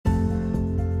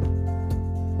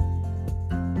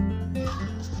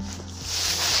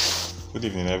Good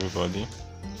evening, everybody.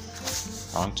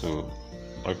 I want to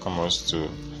welcome us to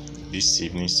this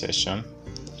evening session.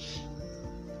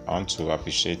 I want to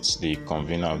appreciate the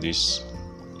convener of this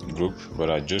group,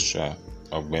 Brother Joshua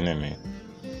Ogbeneme.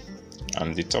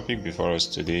 And the topic before us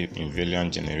today in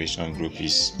Valiant Generation Group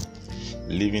is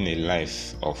living a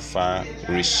life of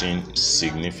far-reaching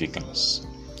significance.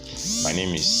 My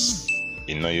name is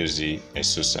Inoyozi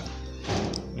Esusa.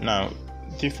 Now,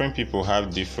 different people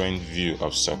have different view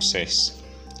of success,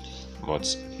 but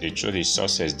the truth is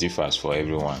success differs for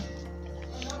everyone.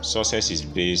 Success is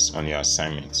based on your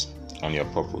assignment, on your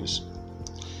purpose.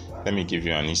 Let me give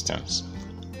you an instance.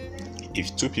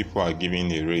 If two people are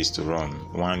given a race to run,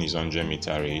 one is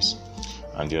 100-meter race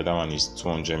and the other one is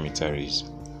 200-meter race.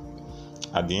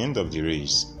 At the end of the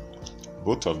race,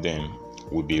 both of them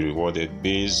will be rewarded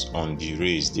based on the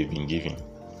race they've been given.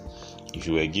 If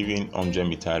you were given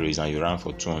 100-meter race and you ran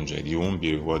for 200, you won't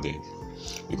be rewarded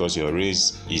because your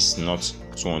race is not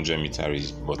 200-meter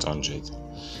race but 100.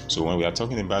 So when we are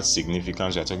talking about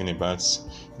significance, we are talking about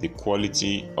the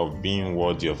quality of being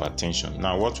worthy of attention.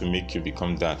 Now, what will make you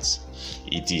become that?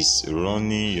 It is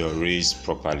running your race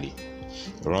properly.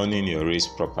 Running your race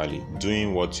properly,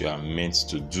 doing what you are meant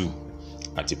to do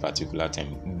at a particular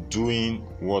time, doing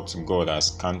what God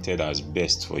has counted as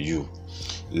best for you,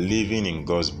 living in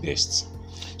God's best.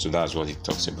 So that's what it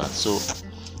talks about. So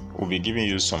we'll be giving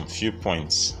you some few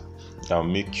points that will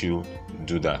make you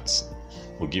do that.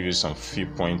 We'll give you some few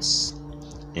points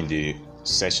in the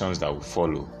sessions that will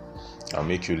follow that will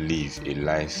make you live a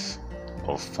life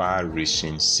of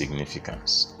far-reaching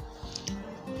significance.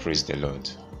 Praise the Lord.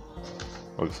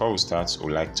 But before we start,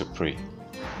 we'd like to pray.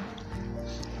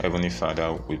 Heavenly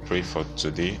Father, we pray for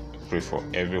today. Pray for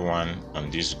everyone on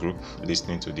this group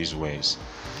listening to these words.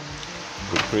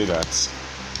 We pray that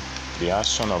the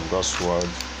action of God's word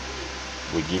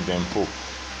will give them hope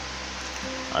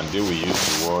and they will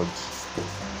use the word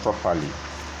properly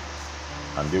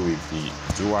and they will be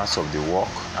doers of the work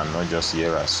and not just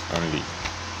hearers only.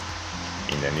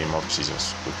 In the name of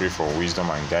Jesus, we pray for wisdom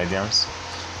and guidance,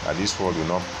 that this word will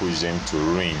not push them to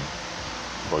ruin,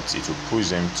 but it will push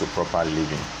them to proper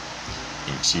living.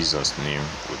 In Jesus' name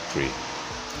we pray.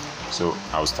 So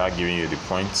I'll start giving you the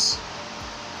points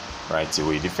right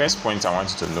away. The first point I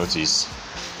want you to notice: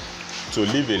 to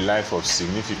live a life of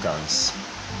significance,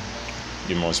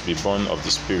 you must be born of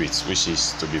the Spirit, which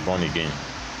is to be born again.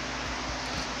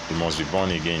 You must be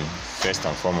born again first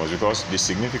and foremost, because the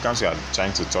significance we are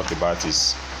trying to talk about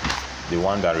is the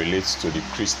one that relates to the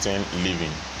Christian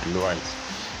living.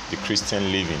 The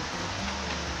Christian living.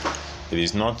 It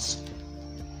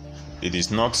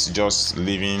is not just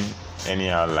living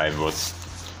anyhow life, but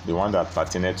the one that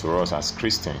pertains to us as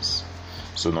Christians.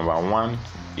 So number one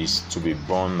is to be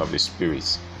born of the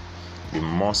Spirit. You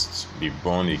must be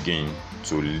born again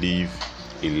to live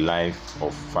a life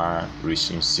of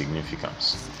far-reaching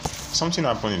significance. Something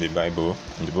happened in the Bible,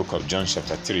 in the book of John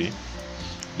chapter 3,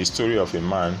 the story of a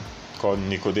man called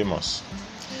Nicodemus.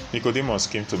 Nicodemus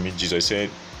came to meet Jesus. He said,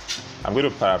 I'm going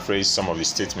to paraphrase some of the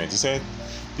statements. He said,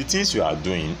 the things you are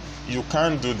doing, you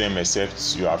can't do them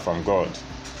except you are from God.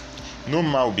 No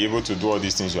man will be able to do all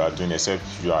these things you are doing except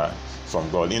you are from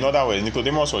God. In other words,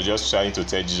 Nicodemus was just trying to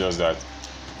tell Jesus that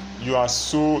you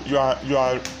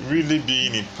are really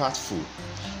being impactful.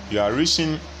 You are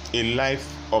reaching a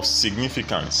life of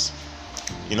significance.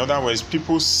 In other words,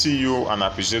 people see you and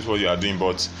appreciate what you are doing,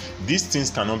 but these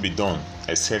things cannot be done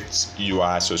except you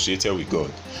are associated with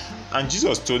God. And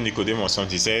Jesus told Nicodemus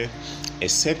something. He said,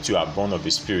 except you are born of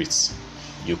the Spirit,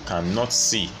 you cannot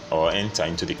see or enter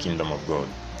into the kingdom of God.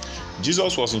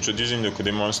 Jesus was introducing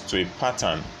Nicodemus to a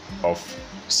pattern of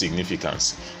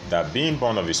significance, that being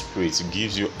born of the Spirit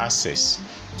gives you access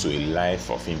to a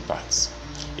life of impact,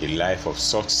 a life of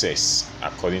success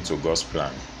according to God's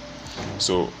plan.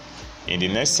 So in the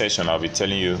next session, I'll be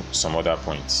telling you some other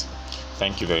points.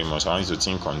 Thank you very much. I want you to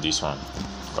think on this one.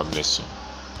 God bless you.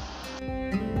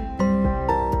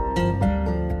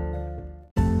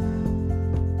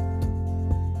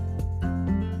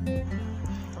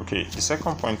 Okay, the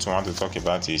second point I want to talk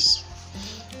about is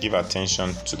give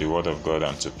attention to the Word of God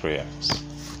and to prayers.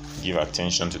 Give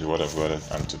attention to the Word of God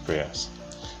and to prayers.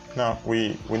 Now,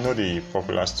 we know the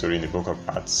popular story in the book of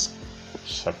Acts,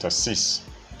 chapter 6,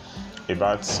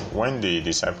 about when the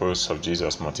disciples of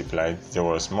Jesus multiplied. There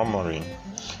was murmuring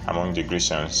among the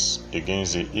Grecians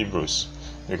against the Hebrews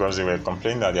because they were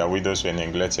complaining that their widows were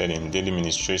neglected in daily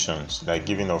ministrations, like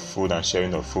giving of food and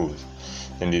sharing of food.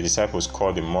 Then the disciples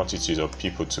called the multitudes of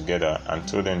people together and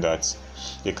told them that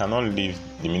they cannot leave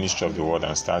the ministry of the word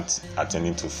and start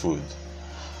attending to food.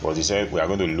 but he said we are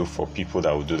going to look for people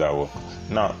that will do that work.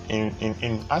 Now,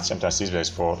 in Acts chapter 6 verse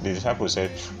 4, the disciples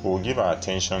said, we will give our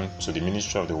attention to the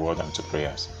ministry of the word and to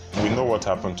prayers. We know what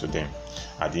happened to them.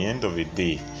 At the end of the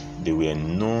day, they were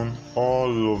known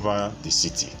all over the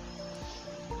city.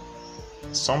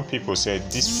 Some people said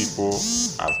these people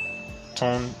have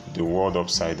turned the world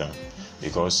upside down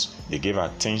because they gave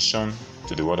attention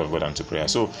to the word of God and to prayer.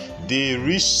 So they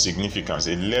reached significance,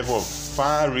 a level of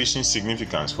far-reaching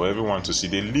significance for everyone to see.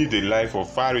 They lived a life of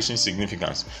far-reaching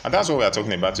significance. And that's what we are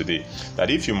talking about today. That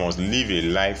if you must live a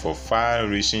life of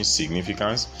far-reaching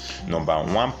significance, number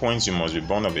 1 point, you must be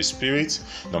born of a spirit.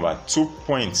 Number 2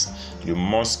 point, you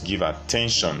must give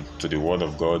attention to the word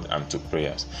of God and to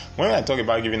prayers. When I talk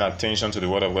about giving attention to the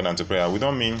word of God and to prayer, we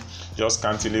don't mean just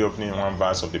scantily opening one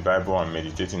verse of the Bible and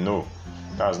meditating. No,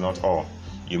 that's not all.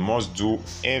 You must do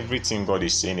everything God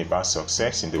is saying about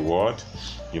success in the word.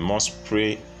 You must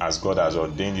pray as God has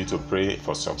ordained you to pray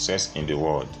for success in the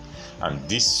word. And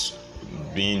this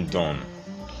being done,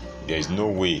 there is no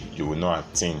way you will not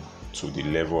attain to the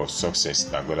level of success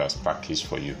that God has packaged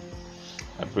for you.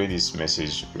 I pray this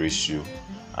message reach you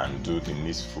and do the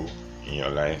needful in your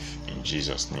life in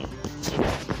Jesus' name.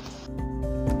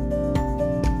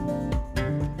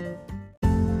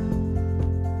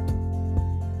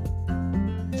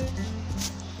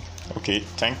 Okay,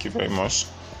 thank you very much.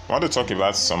 I want to talk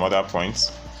about some other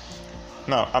points.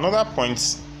 Now, another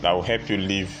point that will help you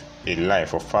live a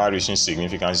life of far-reaching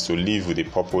significance is to live with a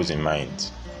purpose in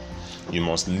mind. You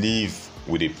must live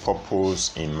with a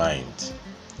purpose in mind.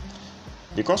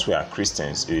 Because we are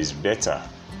Christians, it is better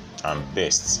and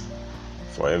best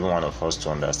for every one of us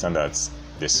to understand that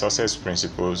the success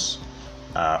principles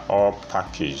are all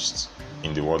packaged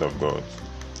in the Word of God.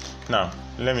 Now,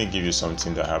 let me give you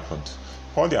something that happened.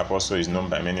 Paul the Apostle is known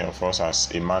by many of us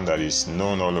as a man that is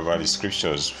known all over the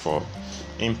scriptures for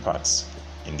impacts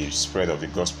in the spread of the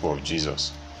gospel of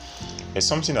Jesus. There's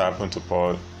something that happened to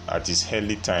Paul at his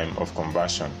early time of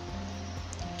conversion.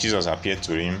 Jesus appeared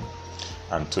to him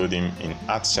and told him in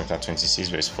Acts chapter 26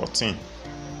 verse 14,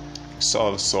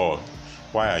 Saul, Saul,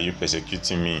 why are you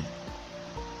persecuting me?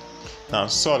 Now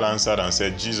Saul answered and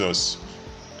said, Jesus,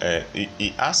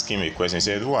 he asked him a question. He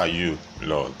said, who are you,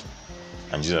 Lord?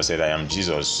 And Jesus said, I am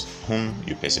Jesus whom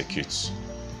you persecute.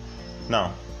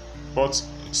 Now, but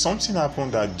something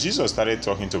happened that Jesus started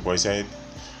talking to Paul. He said,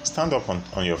 stand up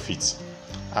on your feet.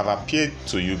 I've appeared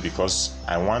to you because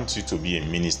I want you to be a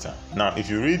minister. Now, if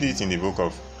you read it in the book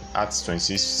of Acts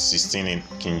 26:16 in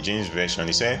King James Version,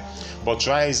 he said, but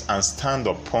rise and stand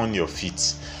upon your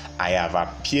feet. I have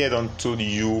appeared unto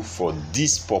you for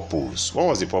this purpose. What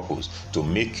was the purpose? To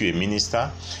make you a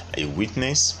minister, a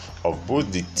witness of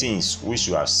both the things which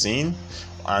you have seen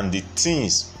and the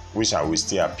things which I will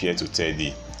still appear to tell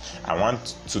thee. I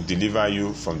want to deliver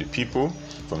you from the people,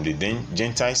 from the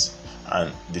Gentiles,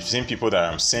 and the same people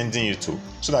that I'm sending you to,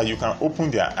 so that you can open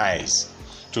their eyes,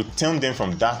 to turn them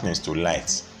from darkness to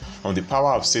light, from the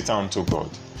power of Satan unto God,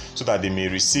 so that they may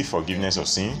receive forgiveness of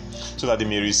sin, so that they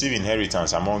may receive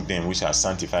inheritance among them which are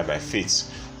sanctified by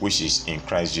faith, which is in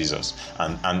Christ Jesus.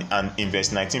 And in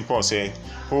verse 19, Paul said,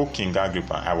 O King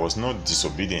Agrippa, I was not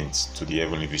disobedient to the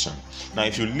heavenly vision. Now,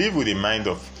 if you live with a mind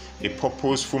of a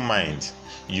purposeful mind,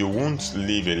 you won't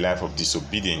live a life of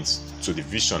disobedience to the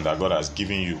vision that God has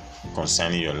given you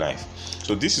concerning your life.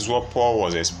 So this is what Paul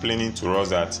was explaining to us,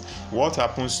 that what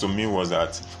happened to me was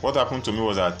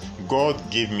that God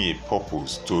gave me a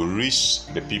purpose to reach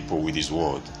the people with his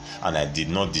word, and I did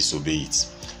not disobey it.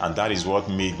 And that is what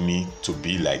made me to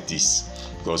be like this.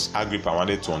 Because Agrippa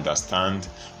wanted to understand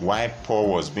why Paul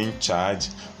was being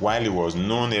charged, while he was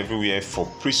known everywhere for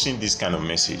preaching this kind of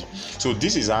message. So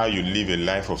this is how you live a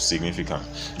life of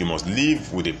significance. You must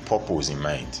live with a purpose in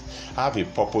mind. Have a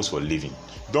purpose for living.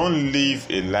 Don't live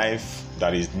a life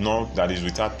that is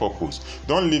without purpose.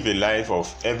 Don't live a life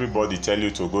of everybody tell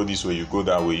you to go this way, you go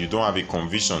that way. You don't have a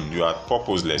conviction. You are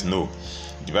purposeless. No.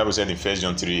 The Bible said in 1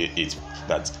 John 3:8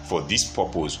 that for this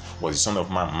purpose was the Son of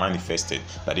Man manifested,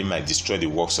 that he might destroy the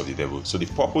works of the devil. So the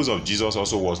purpose of Jesus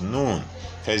also was known.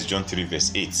 1 John 3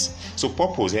 verse 8. So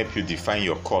purpose helps you define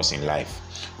your course in life.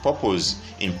 Purpose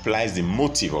implies the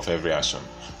motive of every action.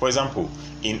 For example,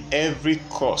 in every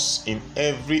course, in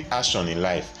every action in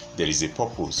life, there is a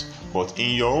purpose. But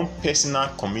in your own personal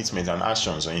commitment and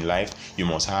actions in life, you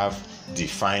must have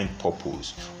defined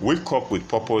purpose. Wake up with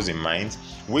purpose in mind.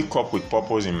 Wake up with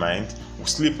purpose in mind.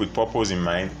 Sleep with purpose in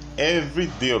mind. every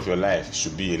day of your life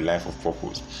should be a life of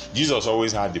purpose. Jesus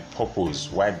always had the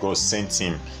purpose why God sent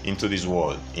him into this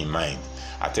world in mind.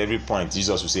 At every point,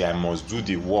 Jesus will say, I must do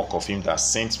the work of him that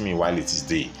sent me while it is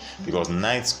day, because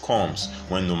night comes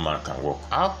when no man can walk.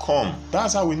 How come?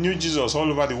 That's how we knew Jesus all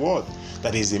over the world.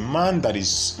 That is a man that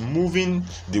is moving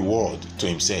the world to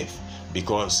himself,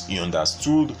 because he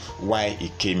understood why he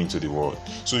came into the world.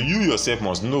 So you yourself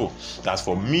must know that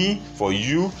for me, for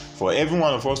you, for every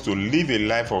one of us to live a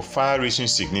life of far-reaching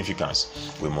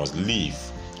significance, we must live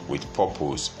with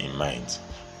purpose in mind.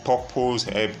 Purpose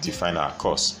helps define our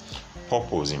course.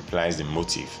 Purpose implies the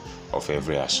motive of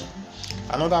every action.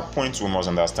 Another point we must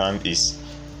understand is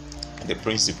the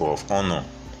principle of honor.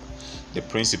 The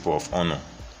principle of honor.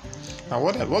 Now,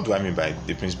 what do I mean by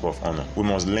the principle of honor? We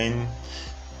must learn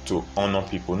to honor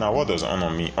people. Now, what does honor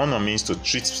mean? Honor means to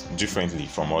treat differently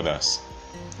from others.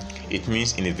 It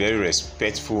means in a very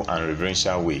respectful and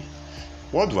reverential way.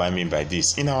 What do I mean by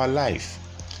this? In our life,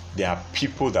 there are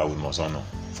people that we must honor.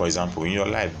 For example, in your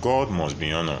life, God must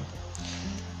be honored.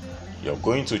 You're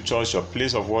going to church, your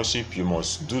place of worship, you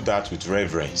must do that with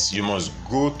reverence. You must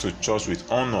go to church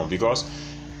with honor, because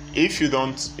if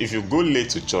you go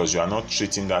late to church, you are not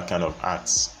treating that kind of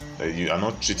acts. You are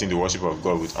not treating the worship of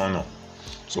God with honor.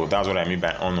 So that's what I mean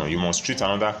by honor. You must treat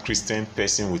another Christian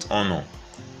person with honor.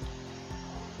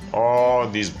 All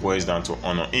this boils down to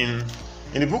honor. In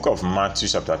the book of Matthew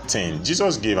chapter 10,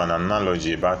 Jesus gave an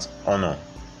analogy about honor.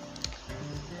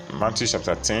 Matthew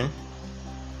chapter 10,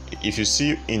 if you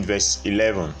see in verse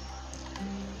 11,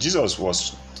 Jesus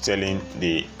was telling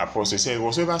the apostles, he said,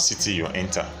 whatsoever city you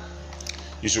enter,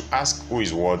 you should ask who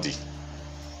is worthy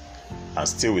and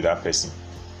stay with that person.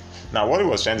 Now, what he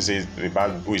was trying to say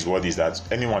about who is worthy is that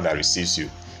anyone that receives you.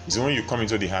 Is when you come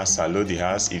into the house, salute the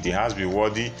house. If the house be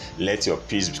worthy, let your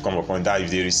peace come upon that.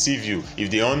 If they receive you, if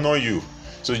they honor you.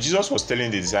 So Jesus was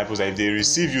telling the disciples that if they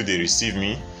receive you, they receive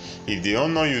me. If they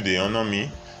honor you, they honor me.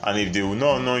 And if they will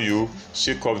not honor you,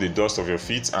 shake off the dust of your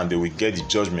feet, and they will get the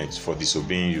judgment for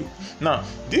disobeying you. Now,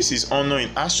 this is honor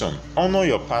in action. Honor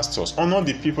your pastors. Honor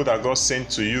the people that God sent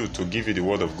to you to give you the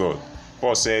word of God.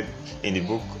 Paul said in the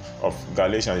book of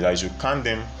Galatians that you should count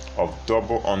them of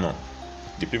double honor.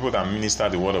 The people that minister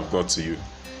the word of God to you.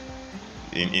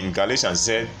 In Galatians,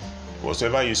 said,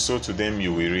 whatsoever you sow to them,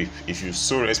 you will reap. If you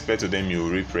sow respect to them, you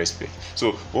will reap respect.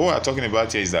 So what we are talking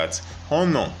about here is that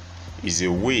honor is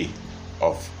a way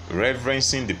of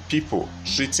reverencing the people,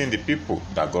 treating the people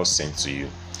that God sent to you.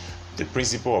 The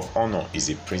principle of honor is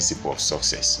a principle of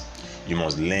success. You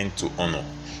must learn to honor.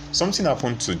 Something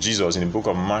happened to Jesus in the book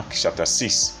of Mark chapter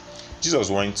 6.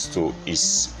 Jesus went to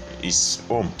his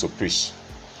home to preach.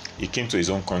 He came to his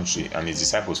own country and his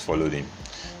disciples followed him.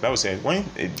 The Bible said when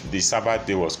the Sabbath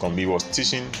day was come, he was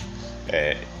teaching.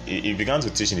 He began to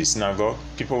teach in the synagogue.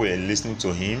 People were listening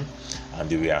to him and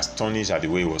they were astonished at the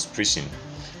way he was preaching,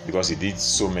 because he did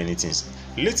so many things.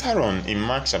 Later on in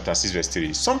Mark chapter 6 verse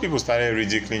 3, some people started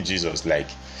ridiculing Jesus, like,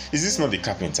 is this not the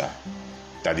carpenter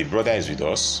that the brother is with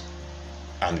us?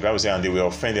 And the Bible says, and they were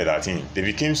offended at him. They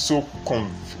became so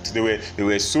they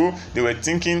were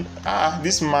thinking,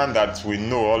 this man that we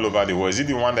know all over the world, is he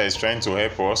the one that is trying to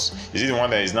help us? Is he the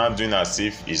one that is not doing as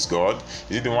if he's God?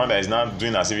 Is he the one that is not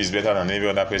doing as if he's better than every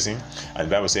other person? And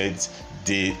the Bible said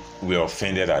they were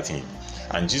offended at him.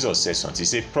 And Jesus said something. He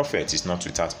said, prophet is not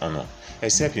without honor,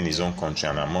 except in his own country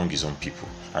and among his own people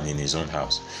and in his own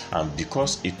house. And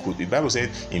because he could, the Bible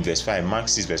said in verse 5, Mark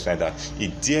 6 verse 5, that he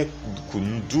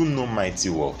could do no mighty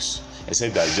works,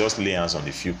 except that he just lay hands on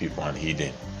the few people and heal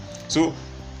them. So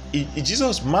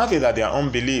Jesus marveled at their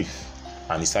unbelief,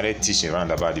 and he started teaching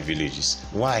around about the villages.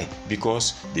 Why?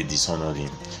 Because they dishonored him.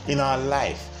 In our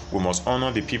life, we must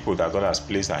honor the people that God has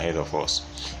placed ahead of us.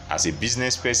 As a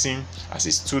business person, as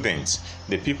a student,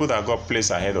 the people that God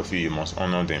placed ahead of you, you must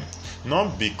honor them.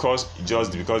 Not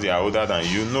just because they are older than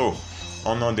you. No.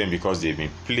 Honor them because they've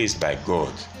been placed by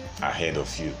God ahead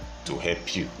of you to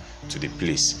help you to the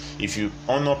place. If you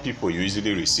honor people, you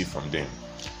easily receive from them.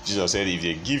 Jesus said, if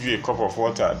they give you a cup of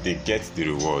water, they get the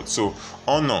reward. So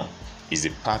honor is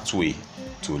the pathway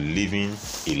to living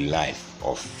a life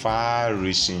of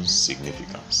far-reaching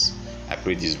significance. I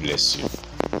pray this bless you.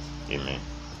 Amen.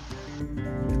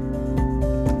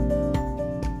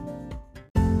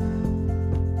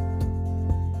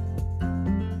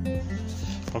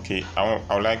 Okay, I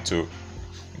would like to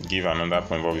give another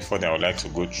point, but before that, I would like to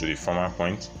go through the former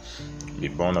point. Be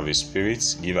born of the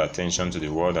Spirit, give attention to the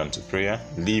word and to prayer,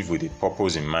 live with a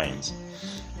purpose in mind.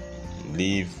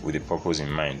 Live with a purpose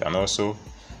in mind. And also,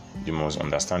 you must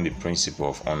understand the principle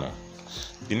of honor.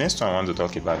 The next one I want to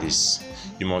talk about is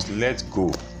you must let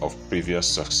go of previous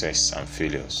success and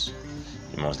failures.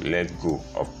 You must let go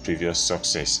of previous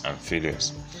success and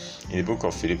failures. In the book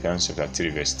of Philippians chapter 3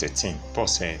 verse 13, Paul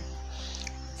said,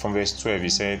 from verse 12 he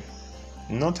said,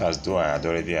 not as though I had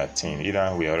already attained,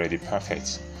 either we are already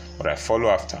perfect, but I follow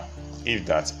after, if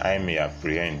that I may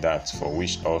apprehend that for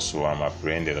which also I am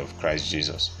apprehended of Christ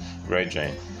Jesus.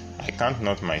 Brethren, I count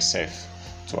not myself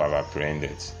to have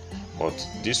apprehended, but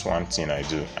this one thing I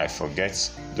do, I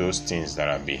forget those things that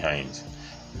are behind,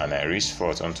 and I reach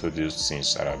forth unto those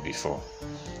things that are before.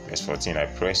 Verse 14, I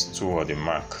press toward the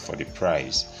mark for the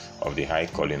prize of the high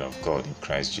calling of God in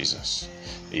Christ Jesus.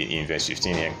 In verse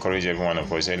 15, he encouraged every one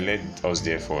of us, he said, let us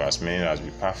therefore, as many as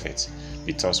be perfect,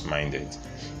 be thus minded.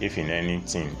 If in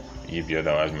anything ye be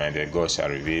otherwise minded, God shall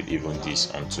reveal even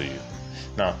this unto you.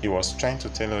 Now, he was trying to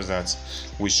tell us that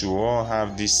we should all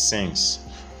have this sense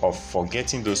of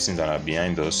forgetting those things that are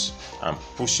behind us and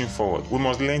pushing forward. We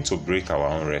must learn to break our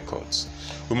own records.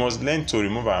 We must learn to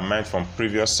remove our mind from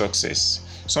previous success.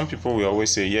 Some people will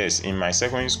always say, yes, in my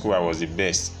secondary school I was the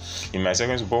best. In my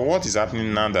secondary school, but what is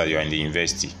happening now that you are in the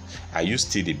university? Are you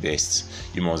still the best?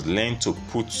 You must learn to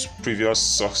put previous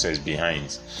success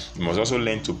behind. You must also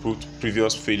learn to put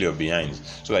previous failure behind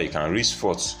so that you can reach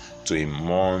forth to a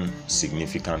more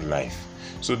significant life.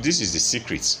 So this is the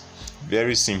secret.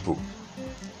 Very simple.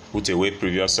 Put away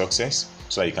previous success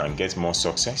so that you can get more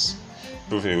success.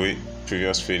 Put away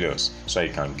previous failures so that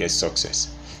you can get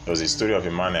success. There was a story of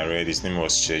a man I read, his name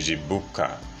was Serge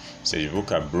Ibaka. Serge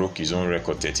Ibaka broke his own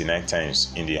record 39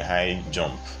 times in the high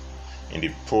jump. In the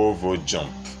pole vault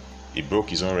jump, he broke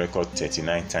his own record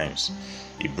 39 times.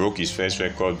 He broke his first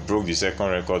record, broke the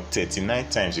second record 39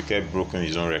 times. He kept breaking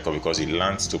his own record because he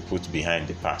learned to put behind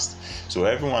the past. So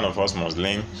every one of us must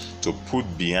learn to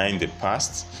put behind the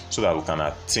past so that we can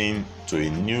attain to a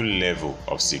new level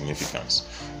of significance.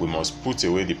 We must put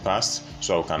away the past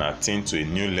so that we can attain to a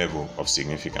new level of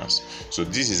significance. So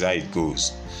this is how it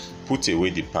goes. Put away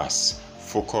the past,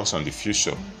 focus on the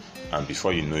future, and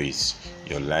before you know it,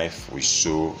 your life will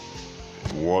show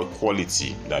what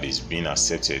quality that is being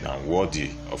accepted and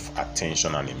worthy of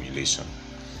attention and emulation.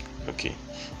 Okay,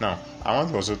 now I want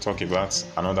to also talk about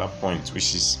another point,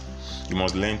 which is you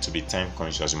must learn to be time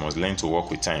conscious. You must learn to work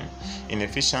with time. In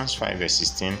Ephesians 5 verse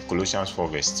 16, Colossians 4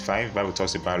 verse 5, Bible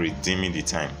talks about redeeming the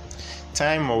time.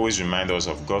 Time always reminds us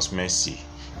of God's mercy.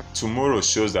 Tomorrow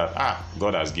shows that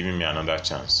God has given me another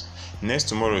chance. Next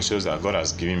tomorrow shows that God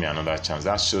has given me another chance.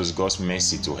 That shows God's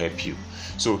mercy to help you.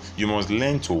 So you must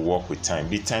learn to work with time.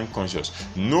 Be time conscious.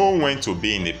 Know when to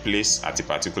be in a place at a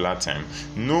particular time.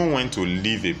 Know when to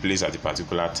leave a place at a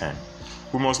particular time.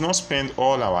 We must not spend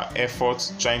all our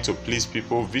efforts trying to please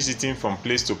people, visiting from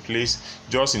place to place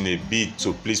just in a bid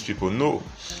to please people. No,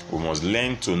 we must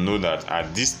learn to know that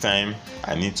at this time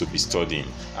I need to be studying.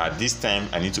 At this time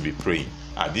I need to be praying.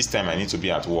 At this time I need to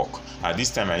be at work. At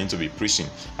this time I need to be preaching.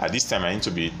 At this time I need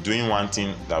to be doing one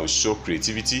thing that will show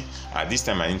creativity. At this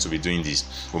time I need to be doing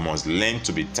this. We must learn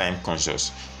to be time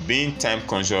conscious. Being time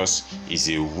conscious is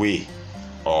a way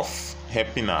of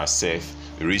helping ourselves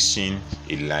reaching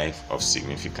a life of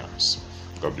significance.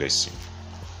 God bless you.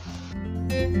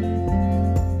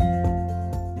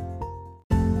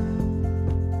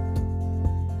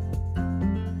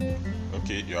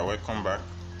 Okay, you are welcome back.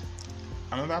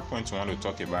 Another point I want to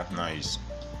talk about now is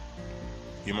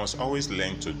you must always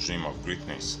learn to dream of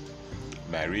greatness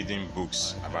by reading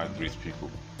books about great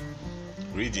people.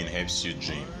 Reading helps you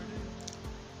dream.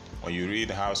 When you read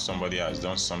how somebody has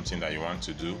done something that you want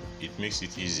to do, it makes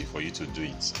it easy for you to do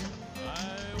it.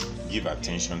 Give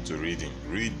attention to reading.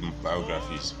 Read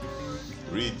biographies.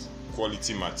 Read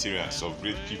quality materials of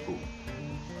great people.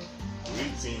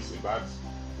 Read things about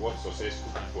what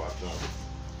successful people have done.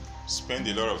 Spend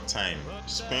a lot of time.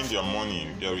 Spend your money,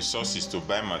 your resources to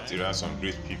buy materials on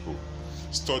great people.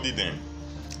 Study them.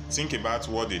 Think about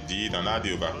what they did and how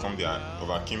they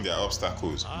overcame their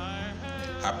obstacles.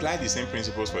 Apply the same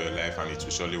principles for your life and it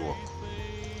will surely work.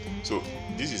 So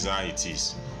this is how it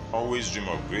is. Always dream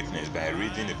of greatness by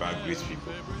reading about great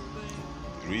people.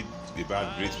 Read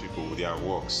about great people with their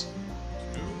works.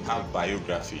 Have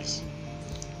biographies.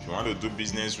 If you want to do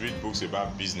business, read books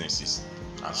about businesses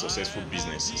and successful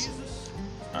businesses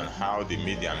and how they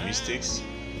made their mistakes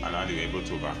and how they were able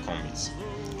to overcome it.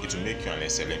 It will make you an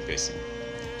excellent person.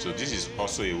 So this is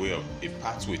also a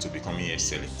pathway to becoming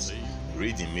excellent.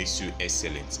 Reading makes you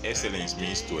excellent. Excellence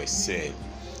means to excel,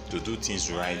 to do things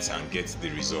right and get the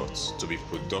results, to be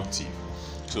productive.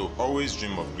 So always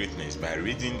dream of greatness by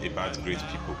reading about great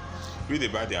people. Read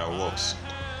about their works.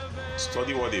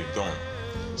 Study what they've done.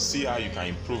 See how you can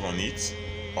improve on it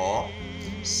or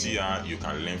see how you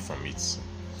can learn from it.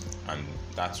 And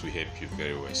that will help you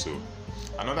very well. So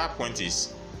another point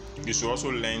is You should also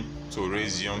learn to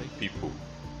raise young people.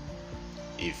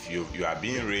 If you are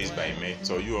being raised by a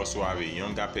mentor, you also have a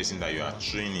younger person that you are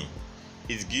training.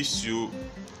 It gives you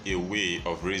a way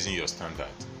of raising your standard.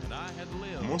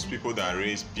 Most people that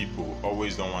raise people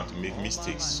always don't want to make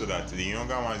mistakes, so that the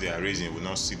younger ones they are raising will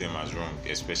not see them as wrong,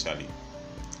 especially.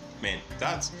 Man,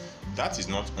 that is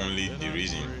not only the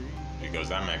reason, because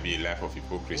that might be a life of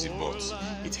hypocrisy, but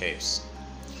it helps.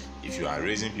 If you are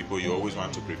raising people, you always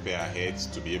want to prepare ahead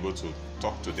to be able to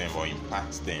talk to them or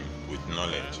impact them with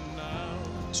knowledge.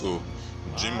 So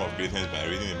dream of greatness by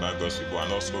reading about God's people,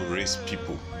 and also raise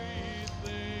people.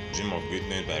 Dream of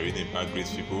greatness by reading about great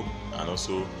people, and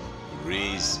also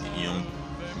raise young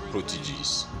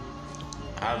proteges.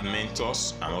 Have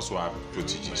mentors and also have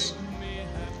proteges.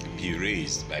 Be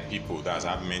raised by people that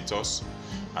have mentors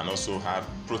and also have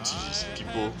proteges,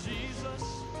 people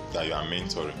that you are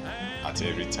mentoring at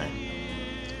every time.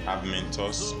 Have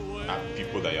mentors, have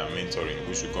people that you are mentoring,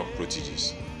 which we call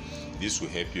proteges. This will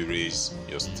help you raise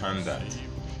your standard,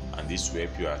 and this will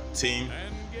help you attain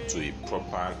to a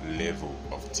proper level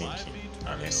of thinking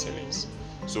and excellence.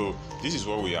 So this is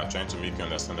what we are trying to make you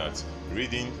understand, that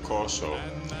reading culture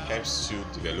helps you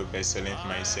develop excellent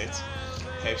mindset,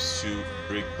 helps you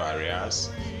break barriers,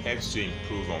 helps you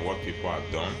improve on what people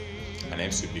have done, and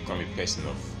helps you become a person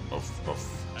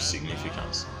of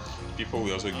significance. People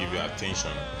will also give you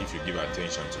attention if you give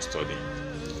attention to studying.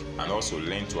 And also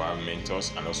learn to have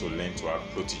mentors, and also learn to have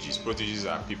proteges. Proteges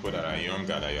are people that are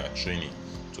younger that you are training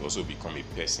to also become a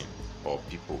person or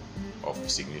people of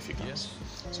significance.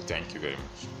 Yes. So thank you very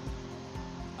much.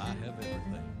 I have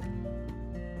everything.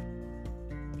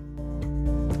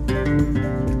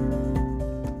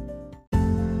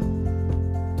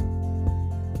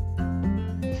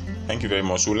 Thank you very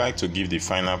much. We'd like to give the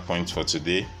final point for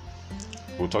today.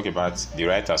 We'll talk about the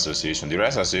right association. The right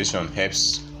association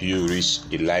helps you reach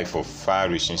a life of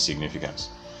far-reaching significance,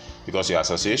 because your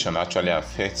association actually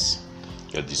affects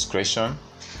your discretion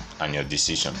and your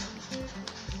decision.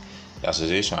 The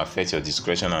association affects your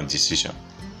discretion and decision.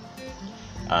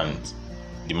 And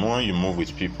the more you move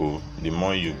with people, the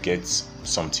more you get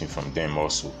something from them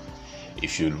also.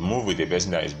 If you move with a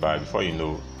person that is bad, before you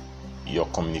know, your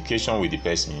communication with the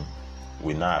person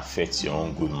will now affect your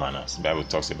own good manners. The Bible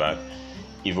talks about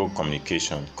evil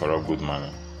communication corrupt good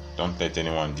manner. Don't let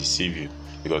anyone deceive you,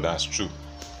 because that's true.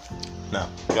 Now,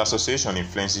 your association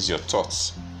influences your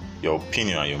thoughts, your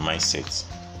opinion, and your mindset.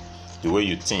 The way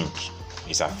you think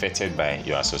is affected by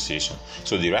your association.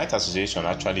 So the right association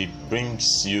actually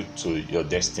brings you to your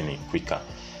destiny quicker.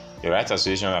 The right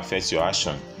association affects your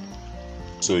action.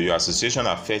 So your association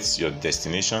affects your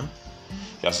destination.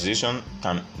 Your association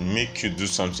can make you do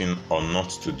something or not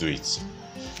to do it.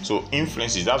 So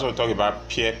influences, that's what we talk about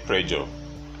peer pressure.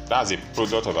 That's a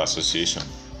product of association.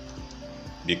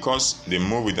 Because they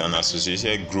move with an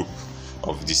associated group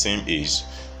of the same age,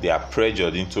 they are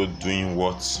pressured into doing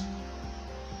what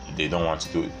they don't want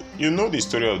to do. You know the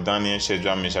story of Daniel,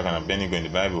 Shadrach, Meshach, and Abednego in the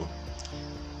Bible.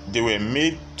 They were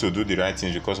made to do the right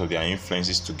things because of their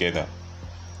influences together.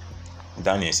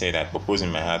 Daniel said, I propose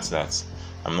in my heart that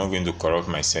I'm not going to corrupt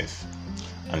myself.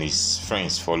 And his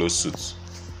friends follow suit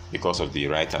because of the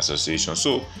right association.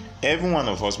 So every one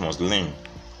of us must learn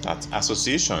that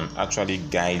association actually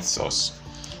guides us,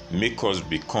 make us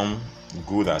become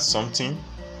good at something,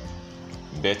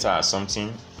 better at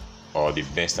something, or the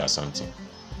best at something.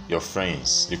 Your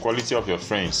friends, the quality of your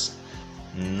friends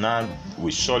now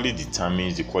will surely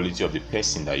determine the quality of the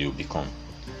person that you become.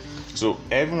 So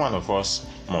every one of us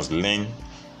must learn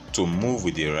to move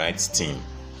with the right team,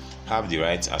 have the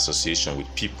right association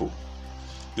with people.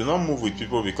 Do not move with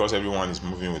people because everyone is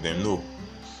moving with them. No.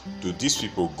 Do these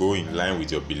people go in line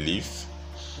with your belief?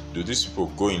 Do these people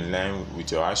go in line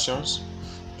with your actions?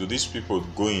 Do these people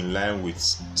go in line with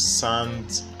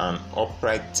sound and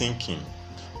upright thinking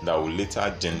that will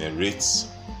later generate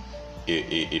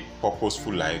a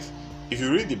purposeful life? If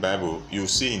you read the Bible, you'll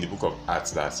see in the book of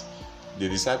Acts that the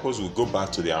disciples will go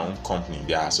back to their own company,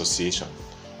 their association,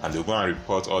 and they'll go and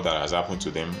report all that has happened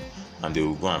to them, and they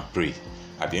will go and pray.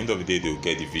 At the end of the day, they will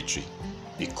get the victory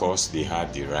because they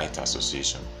had the right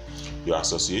association. Your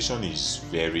association is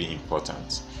very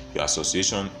important. Your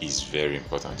association is very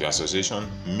important. Your association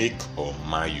make or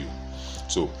mar you.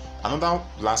 So another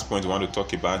last point we want to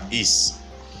talk about is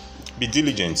be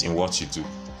diligent in what you do.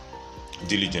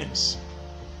 Diligence.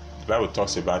 The Bible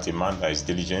talks about a man that is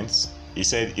diligent. He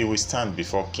said he will stand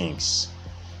before kings.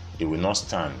 He will not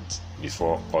stand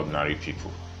before ordinary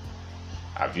people.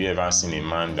 Have you ever seen a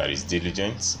man that is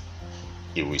diligent?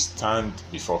 He will stand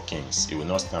before kings. He will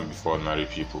not stand before ordinary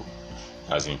people.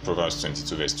 as in Proverbs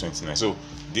 22 verse 29. So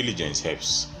diligence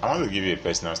helps. I want to give you a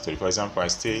personal story. For example, I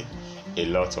spend a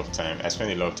lot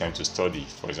of time to study.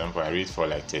 For example, I read for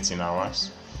like 13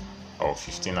 hours or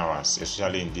 15 hours,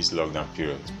 especially in this lockdown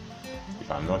period. If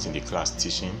I'm not in the class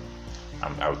teaching,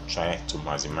 I would try to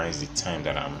maximize the time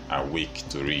that I'm awake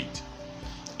to read.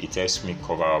 It helps me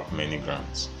cover up many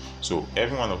grounds. So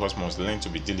every one of us must learn to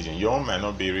be diligent. You all might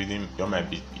not be reading,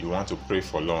 you want to pray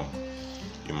for long.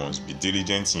 You must be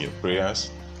diligent in your prayers.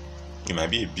 You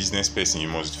might be a business person, you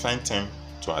must find time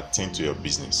to attend to your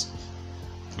business.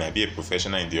 You might be a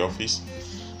professional in the office,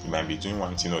 you might be doing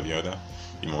one thing or the other.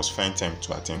 You must find time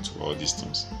to attend to all these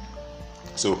things.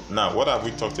 So now, what have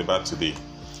we talked about today?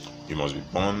 You must be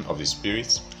born of the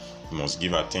Spirit. You must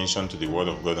give attention to the Word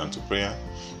of God and to prayer.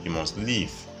 You must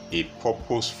live a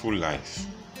purposeful life.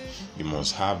 You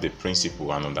must have the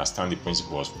principle and understand the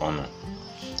principle of honor.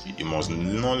 You must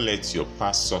not let your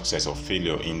past success or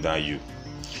failure hinder you.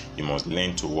 You must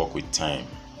learn to work with time.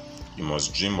 You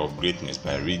must dream of greatness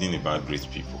by reading about great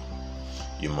people.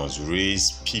 You must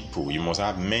raise people. You must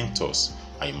have mentors,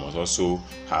 and you must also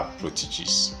have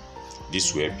proteges.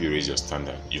 This will help you raise your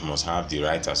standard. You must have the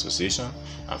right association,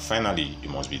 and finally, you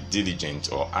must be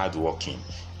diligent or hardworking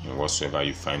in whatsoever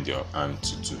you find your hand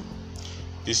to do.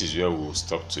 This is where we will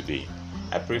stop today.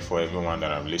 I pray for everyone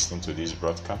that are listening to this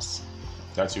broadcast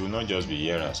that you will not just be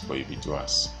hearers, but you will be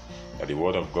doers. That the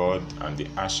Word of God and the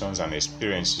actions and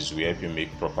experiences will help you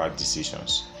make proper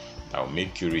decisions that will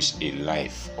make you reach a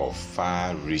life of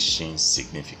far-reaching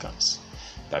significance.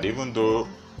 That even though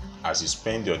as you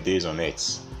spend your days on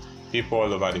earth, people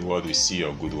all over the world will see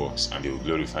your good works and they will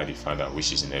glorify the Father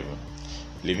which is in heaven.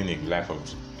 Living a life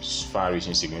of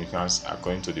far-reaching significance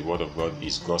according to the Word of God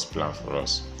is God's plan for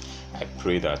us. I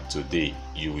pray that today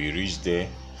you will reach there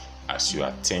as you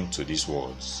attend to these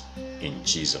words in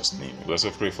Jesus' name. We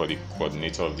also pray for the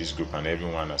coordinator of this group and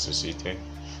everyone associated,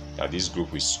 that this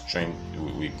group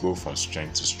will go from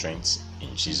strength to strength.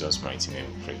 In Jesus' mighty name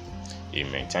we pray.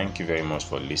 Amen. Thank you very much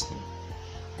for listening.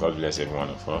 God bless every one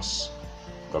of us.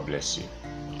 God bless you.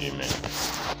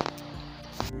 Amen.